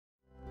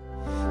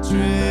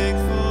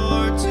Strength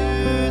for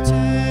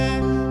today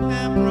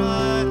and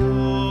bright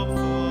hope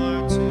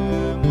for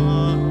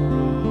tomorrow.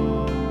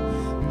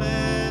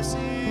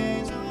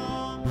 Blessings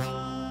on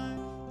my...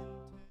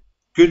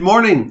 Good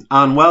morning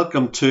and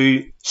welcome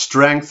to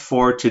Strength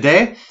for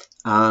Today.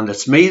 And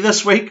it's me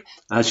this week,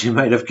 as you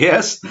might have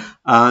guessed.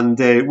 And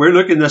we're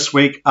looking this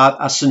week at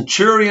a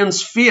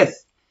centurion's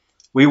faith.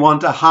 We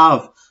want to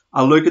have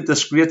a look at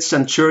this great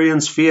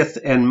centurion's faith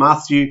in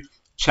Matthew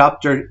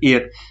chapter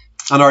 8.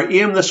 And our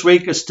aim this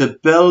week is to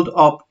build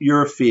up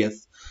your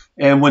faith.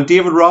 And when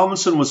David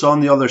Robinson was on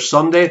the other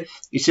Sunday,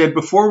 he said,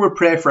 before we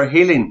pray for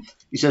healing,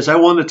 he says, I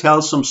want to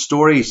tell some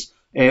stories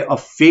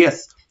of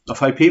faith, of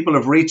how people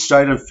have reached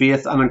out in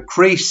faith and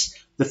increase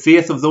the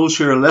faith of those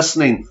who are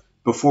listening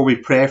before we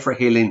pray for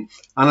healing.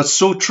 And it's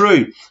so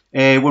true.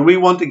 When we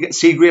want to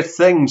see great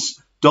things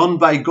done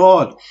by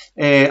God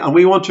and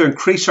we want to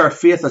increase our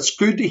faith, it's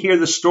good to hear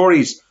the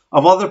stories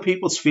of other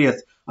people's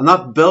faith, and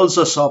that builds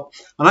us up.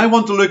 And I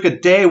want to look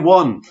at day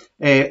one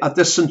at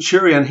this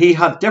centurion. He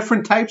had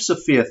different types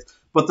of faith,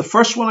 but the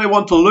first one I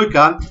want to look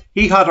at,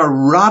 he had a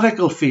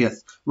radical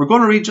faith. We're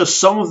going to read just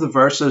some of the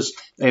verses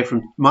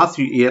from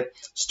Matthew 8,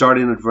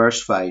 starting at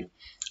verse 5.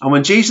 And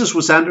when Jesus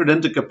was entered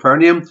into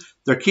Capernaum,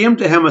 there came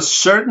to him a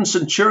certain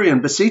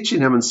centurion,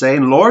 beseeching him and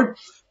saying, Lord,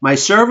 my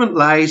servant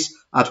lies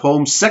at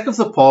home sick of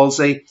the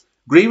palsy,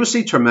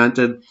 grievously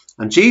tormented.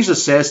 And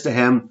Jesus says to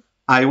him,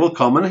 I will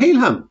come and heal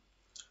him.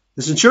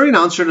 The centurion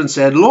answered and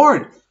said,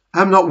 Lord,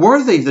 I am not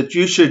worthy that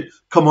you should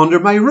come under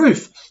my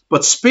roof,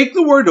 but speak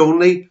the word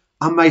only,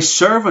 and my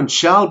servant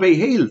shall be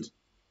healed.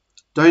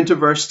 Down to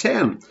verse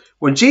 10.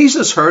 When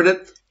Jesus heard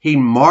it, he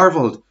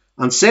marveled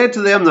and said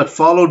to them that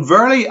followed,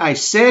 Verily I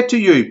say to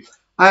you,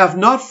 I have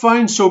not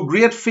found so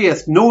great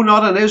faith, no,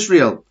 not in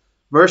Israel.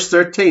 Verse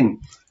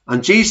 13.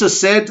 And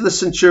Jesus said to the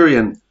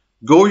centurion,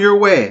 Go your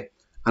way,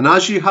 and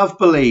as you have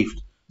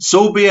believed,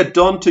 so be it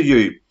done to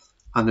you.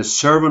 And his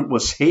servant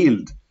was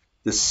healed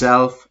the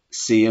self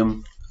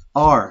same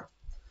hour.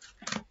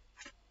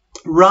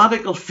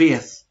 Radical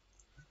faith.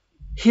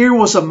 Here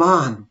was a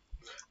man,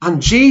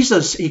 and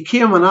Jesus, he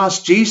came and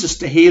asked Jesus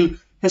to heal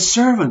his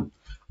servant.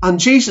 And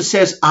Jesus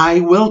says,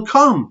 I will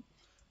come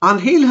and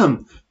heal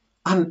him.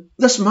 And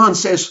this man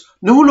says,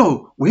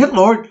 no, wait,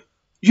 Lord,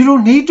 you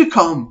don't need to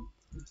come.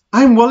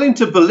 I'm willing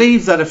to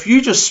believe that if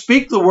you just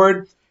speak the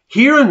word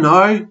here and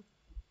now,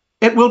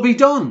 it will be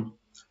done.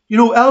 You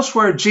know,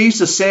 elsewhere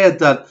Jesus said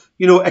that,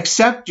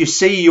 except you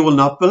see, you will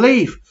not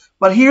believe.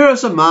 But here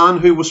is a man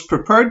who was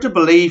prepared to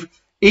believe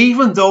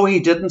even though he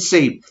didn't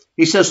see.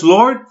 He says,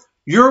 Lord,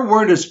 your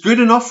word is good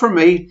enough for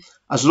me.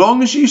 As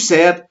long as you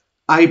say it,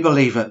 I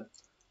believe it.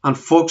 And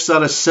folks,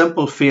 that is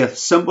simple faith,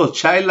 simple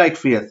childlike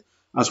faith,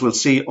 as we'll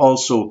see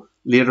also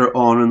later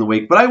on in the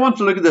week. But I want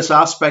to look at this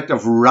aspect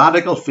of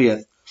radical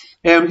faith.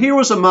 Here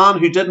was a man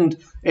who didn't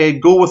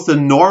go with the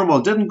normal,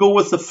 didn't go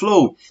with the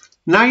flow.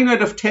 9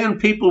 out of 10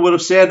 people would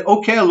have said,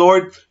 okay,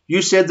 Lord,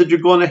 you said that you're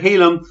going to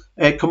heal him.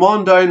 Come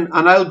on down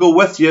and I'll go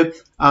with you.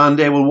 And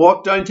we'll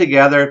walk down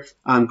together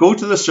and go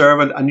to the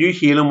servant and you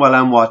heal him while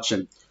I'm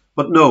watching.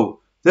 But no,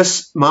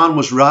 this man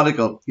was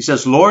radical. He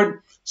says, Lord,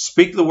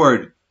 speak the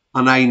word,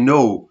 and I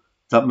know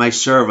that my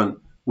servant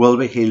will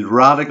be healed.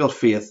 Radical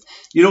faith.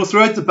 You know,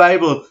 throughout the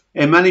Bible,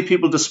 many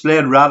people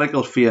displayed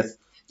radical faith.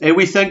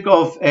 We think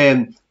of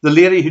the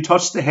lady who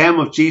touched the hem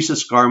of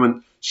Jesus'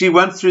 garment. She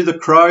went through the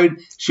crowd.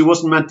 She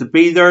wasn't meant to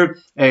be there.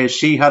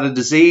 She had a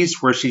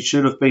disease where she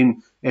should have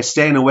been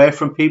staying away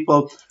from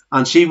people,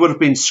 and she would have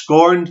been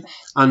scorned.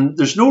 And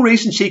there's no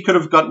reason she could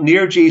have got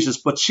near Jesus,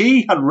 but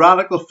she had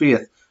radical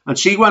faith, and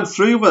she went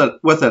through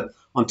with it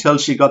until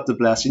she got the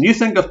blessing. You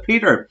think of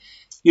Peter.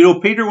 You know,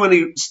 Peter, when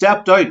he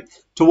stepped out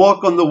to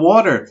walk on the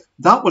water,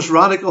 that was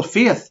radical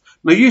faith.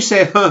 Now you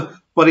say,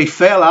 but he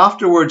fell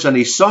afterwards and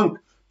he sunk.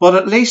 But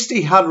at least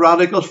he had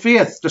radical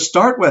faith to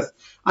start with.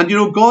 And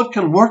God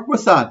can work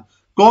with that.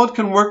 God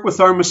can work with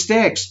our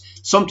mistakes.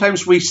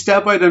 Sometimes we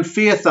step out in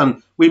faith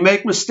and we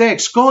make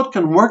mistakes. God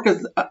can work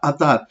at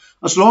that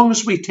as long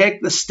as we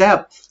take the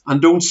step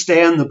and don't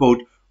stay in the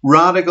boat.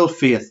 Radical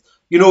faith.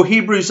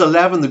 Hebrews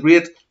 11, the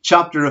great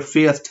chapter of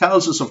faith,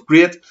 tells us of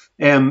great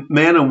men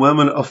and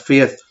women of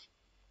faith.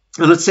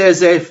 And it says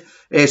they've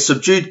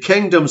subdued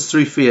kingdoms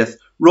through faith,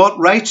 wrought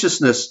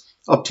righteousness,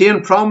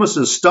 obtained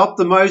promises, stopped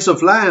the mouths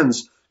of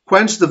lions,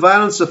 quenched the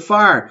violence of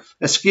fire,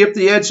 escaped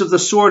the edge of the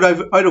sword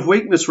out of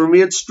weakness, were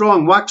made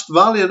strong, waxed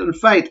valiant in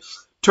fight,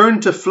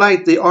 turned to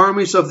flight the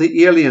armies of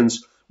the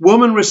aliens.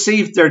 Women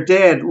received their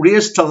dead,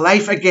 raised to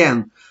life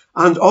again,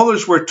 and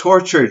others were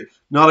tortured,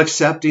 not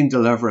accepting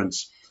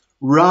deliverance.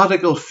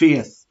 Radical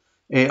faith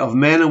of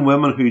men and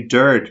women who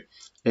dared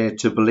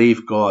to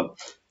believe God.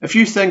 If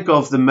you think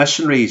of the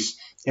missionaries,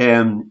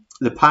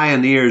 the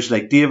pioneers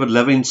like David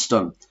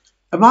Livingstone,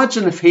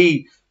 imagine if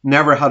he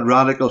never had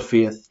radical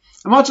faith.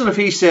 Imagine if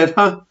he said,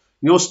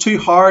 it's too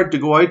hard to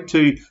go out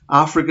to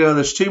Africa.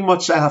 There's too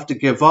much I have to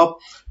give up.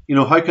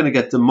 How can I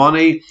get the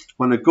money?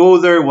 When I go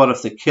there, what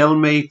if they kill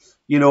me?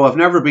 I've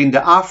never been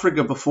to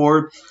Africa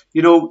before.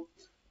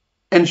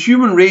 in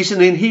human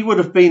reasoning, he would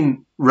have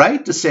been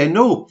right to say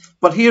no.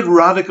 But he had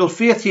radical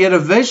faith. He had a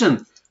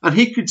vision. And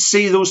he could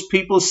see those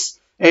people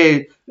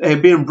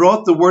being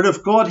brought the word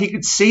of God. He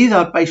could see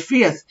that by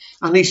faith.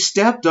 And he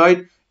stepped out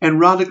in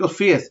radical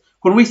faith.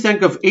 When we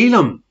think of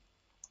Elam,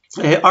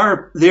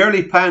 the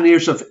early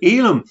pioneers of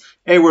Elam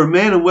were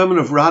men and women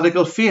of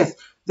radical faith.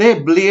 They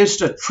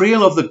blazed a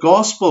trail of the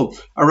gospel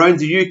around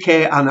the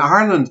UK and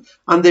Ireland,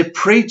 and they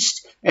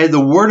preached the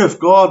word of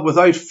God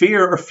without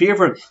fear or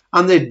favour,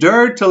 and they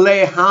dared to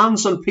lay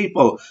hands on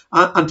people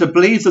and to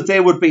believe that they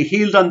would be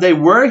healed, and they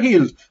were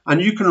healed. And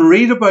you can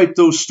read about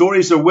those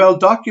stories. They're well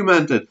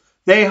documented.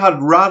 They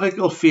had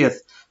radical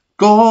faith.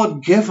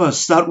 God, give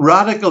us that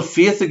radical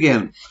faith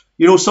again.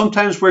 You know,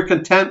 sometimes we're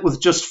content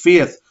with just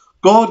faith.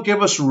 God,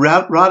 give us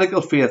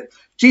radical faith.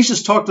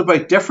 Jesus talked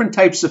about different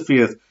types of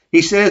faith.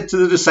 He said to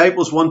the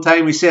disciples one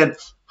time, he said,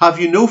 have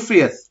you no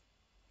faith?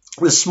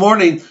 This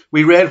morning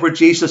we read where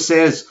Jesus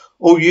says,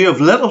 oh, you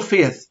have little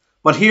faith.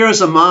 But here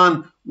is a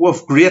man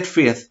with great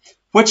faith.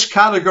 Which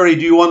category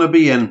do you want to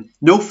be in?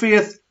 No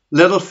faith,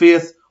 little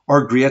faith,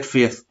 or great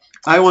faith?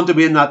 I want to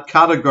be in that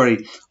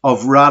category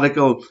of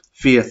radical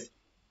faith.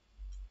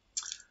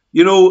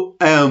 You know,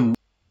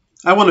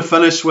 I want to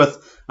finish with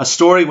a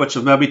story which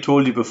I've maybe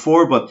told you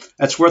before, but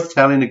it's worth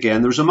telling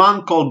again. There was a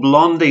man called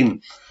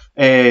Blondin,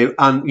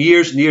 and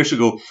years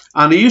ago,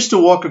 and he used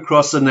to walk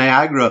across the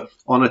Niagara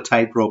on a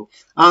tightrope,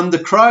 and the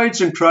crowds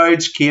and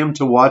crowds came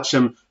to watch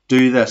him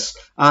do this.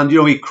 And you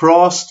know, he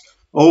crossed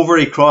over,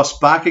 he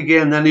crossed back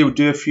again, then he would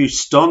do a few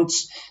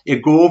stunts.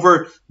 He'd go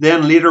over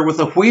then later with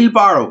a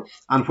wheelbarrow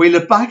and wheel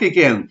it back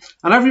again,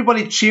 and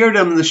everybody cheered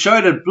him and they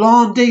shouted,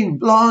 Blondin,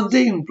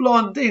 Blondin,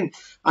 Blondin.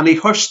 And he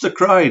hushed the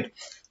crowd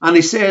and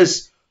he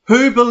says,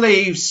 who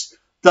believes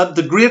that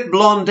the great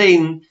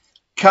Blondin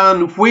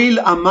can wheel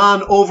a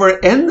man over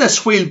in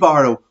this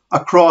wheelbarrow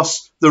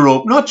across the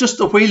rope? Not just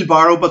the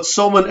wheelbarrow, but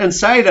someone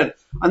inside it.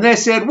 And they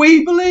said,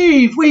 we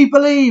believe, we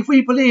believe,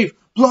 we believe.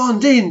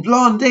 Blondin,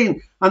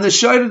 Blondin. And they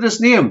shouted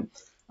his name.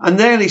 And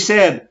then he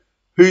said,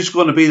 who's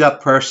going to be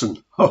that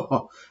person?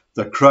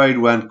 The crowd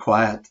went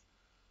quiet.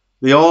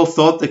 They all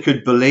thought they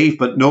could believe,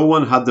 but no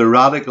one had the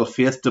radical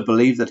faith to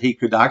believe that he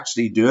could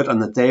actually do it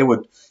and that they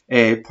would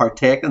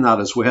partake in that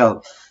as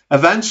well.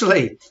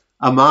 Eventually,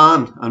 a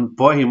man, and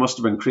boy, he must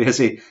have been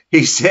crazy,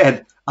 he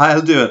said,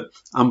 I'll do it.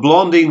 And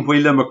Blondin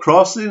wheeled him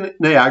across the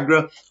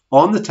Niagara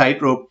on the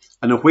tightrope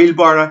in a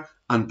wheelbarrow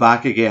and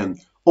back again.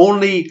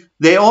 Only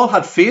they all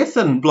had faith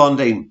in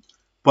Blondin,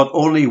 but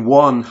only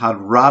one had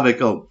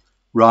radical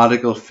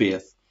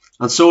faith.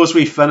 And so as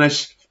we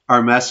finish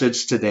our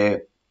message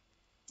today,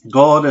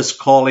 God is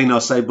calling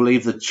us, I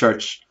believe, the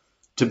church,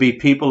 to be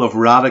people of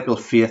radical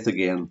faith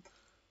again.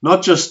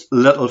 Not just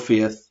little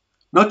faith,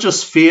 not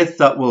just faith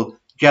that will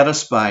get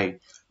us by,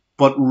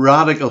 but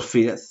radical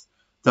faith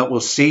that will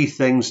see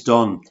things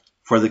done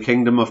for the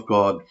kingdom of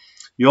God.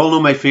 You all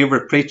know my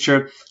favourite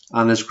preacher,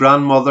 and his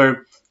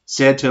grandmother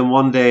said to him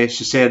one day,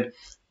 she said,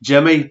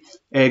 Jimmy,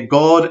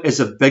 God is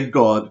a big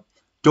God.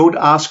 Don't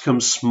ask him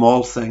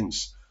small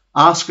things.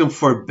 Ask him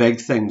for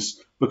big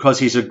things, because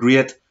he's a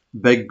great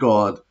big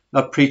God.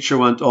 That preacher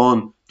went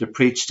on to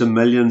preach to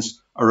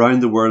millions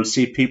around the world,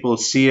 see people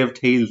saved,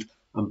 healed,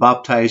 and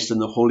baptized in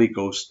the Holy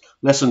Ghost.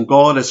 Listen,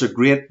 God is a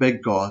great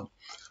big God.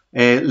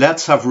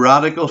 Let's have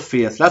radical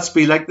faith. Let's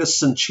be like the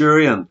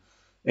Centurion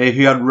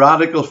who had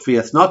radical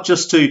faith, not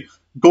just to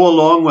go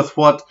along with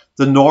what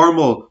the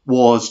normal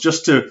was,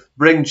 just to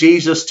bring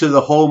Jesus to the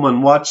home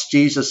and watch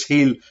Jesus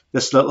heal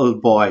this little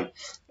boy.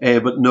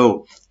 But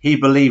no, he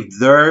believed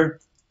there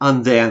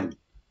and then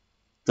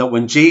that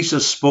when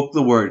Jesus spoke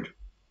the word,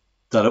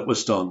 that it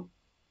was done.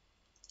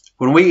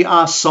 When we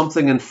ask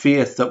something in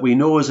faith that we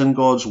know is in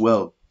God's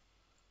will,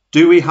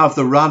 do we have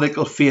the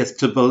radical faith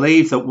to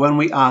believe that when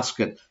we ask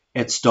it,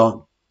 it's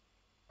done?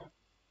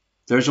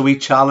 There's a wee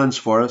challenge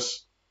for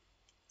us.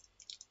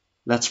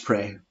 Let's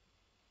pray.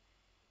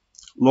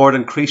 Lord,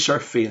 increase our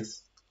faith.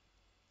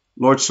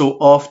 Lord, so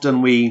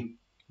often we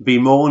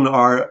bemoan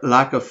our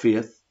lack of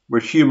faith. We're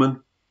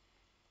human.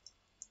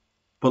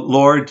 But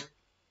Lord,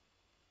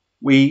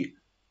 we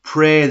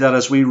pray that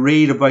as we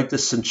read about the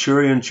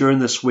Centurion during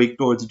this week,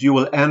 Lord, that you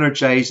will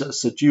energize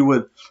us, that you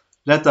would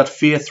let that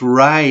faith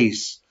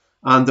rise,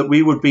 and that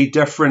we would be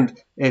different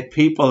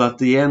people at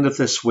the end of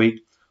this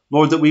week.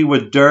 Lord, that we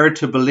would dare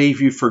to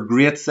believe you for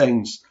great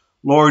things.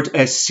 Lord,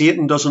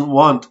 Satan doesn't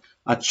want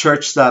a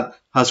church that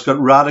has got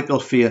radical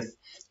faith.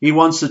 He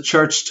wants the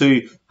church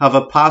to have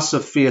a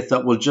passive faith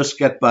that will just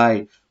get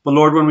by. But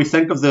Lord, when we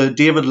think of the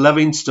David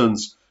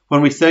Livingstones,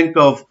 when we think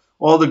of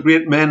all the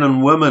great men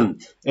and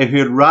women who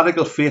had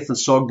radical faith and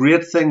saw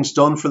great things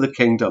done for the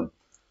kingdom,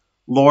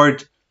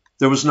 Lord,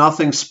 there was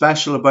nothing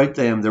special about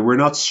them. They were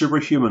not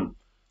superhuman.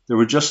 They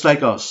were just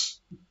like us.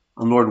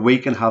 And Lord, we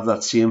can have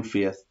that same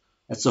faith.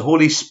 It's the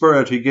Holy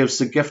Spirit who gives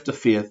the gift of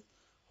faith.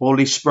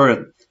 Holy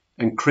Spirit,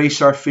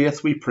 increase our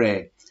faith, we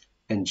pray,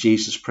 in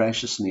Jesus'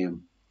 precious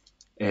name.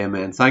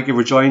 Amen. Thank you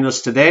for joining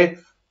us today,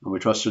 and we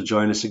trust you'll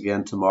join us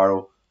again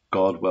tomorrow,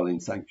 God willing.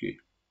 Thank you.